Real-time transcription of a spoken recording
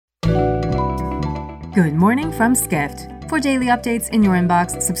Good morning from Skift. For daily updates in your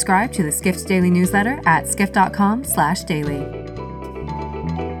inbox, subscribe to the Skift Daily newsletter at skift.com/daily.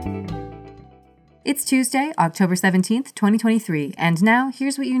 It's Tuesday, October 17th, 2023, and now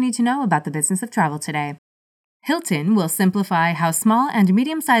here's what you need to know about the business of travel today. Hilton will simplify how small and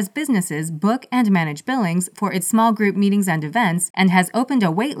medium-sized businesses book and manage billings for its small group meetings and events and has opened a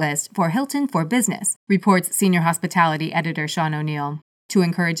waitlist for Hilton for Business, reports senior hospitality editor Sean O'Neill. To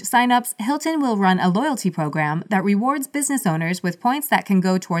encourage signups, Hilton will run a loyalty program that rewards business owners with points that can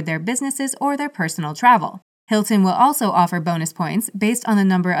go toward their businesses or their personal travel. Hilton will also offer bonus points based on the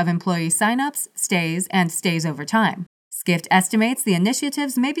number of employee signups, stays, and stays over time. Skift estimates the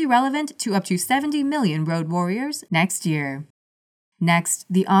initiatives may be relevant to up to 70 million road warriors next year. Next,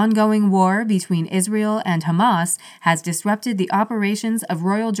 the ongoing war between Israel and Hamas has disrupted the operations of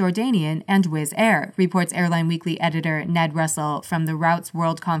Royal Jordanian and Wizz Air, reports Airline Weekly editor Ned Russell from the Routes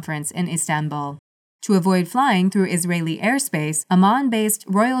World Conference in Istanbul. To avoid flying through Israeli airspace, Amman-based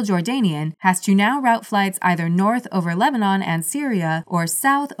Royal Jordanian has to now route flights either north over Lebanon and Syria or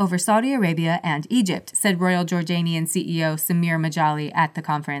south over Saudi Arabia and Egypt, said Royal Jordanian CEO Samir Majali at the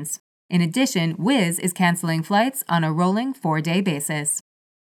conference. In addition, Wizz is canceling flights on a rolling 4-day basis.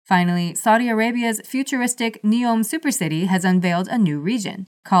 Finally, Saudi Arabia's futuristic Neom supercity has unveiled a new region.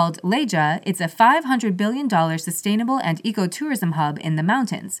 Called Leja, it's a $500 billion sustainable and ecotourism hub in the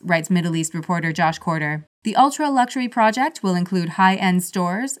mountains, writes Middle East reporter Josh Corder. The ultra-luxury project will include high-end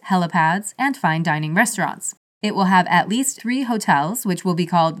stores, helipads, and fine dining restaurants. It will have at least 3 hotels, which will be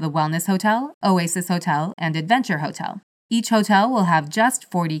called the Wellness Hotel, Oasis Hotel, and Adventure Hotel. Each hotel will have just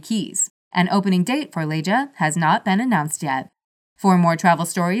 40 keys. An opening date for Leja has not been announced yet. For more travel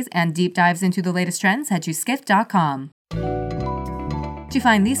stories and deep dives into the latest trends, head to skift.com. To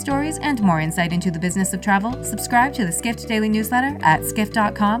find these stories and more insight into the business of travel, subscribe to the Skift Daily newsletter at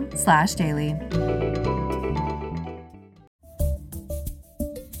skift.com/daily.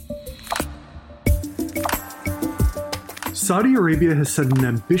 Saudi Arabia has set an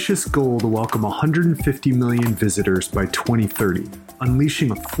ambitious goal to welcome 150 million visitors by 2030,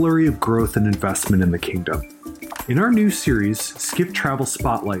 unleashing a flurry of growth and investment in the kingdom. In our new series, Skift Travel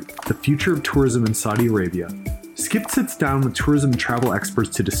Spotlight, the future of tourism in Saudi Arabia, Skift sits down with tourism and travel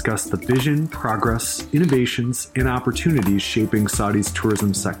experts to discuss the vision, progress, innovations, and opportunities shaping Saudi's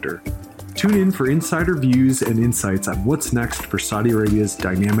tourism sector. Tune in for insider views and insights on what's next for Saudi Arabia's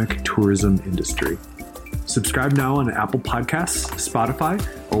dynamic tourism industry. Subscribe now on Apple Podcasts, Spotify,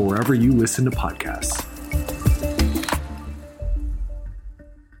 or wherever you listen to podcasts.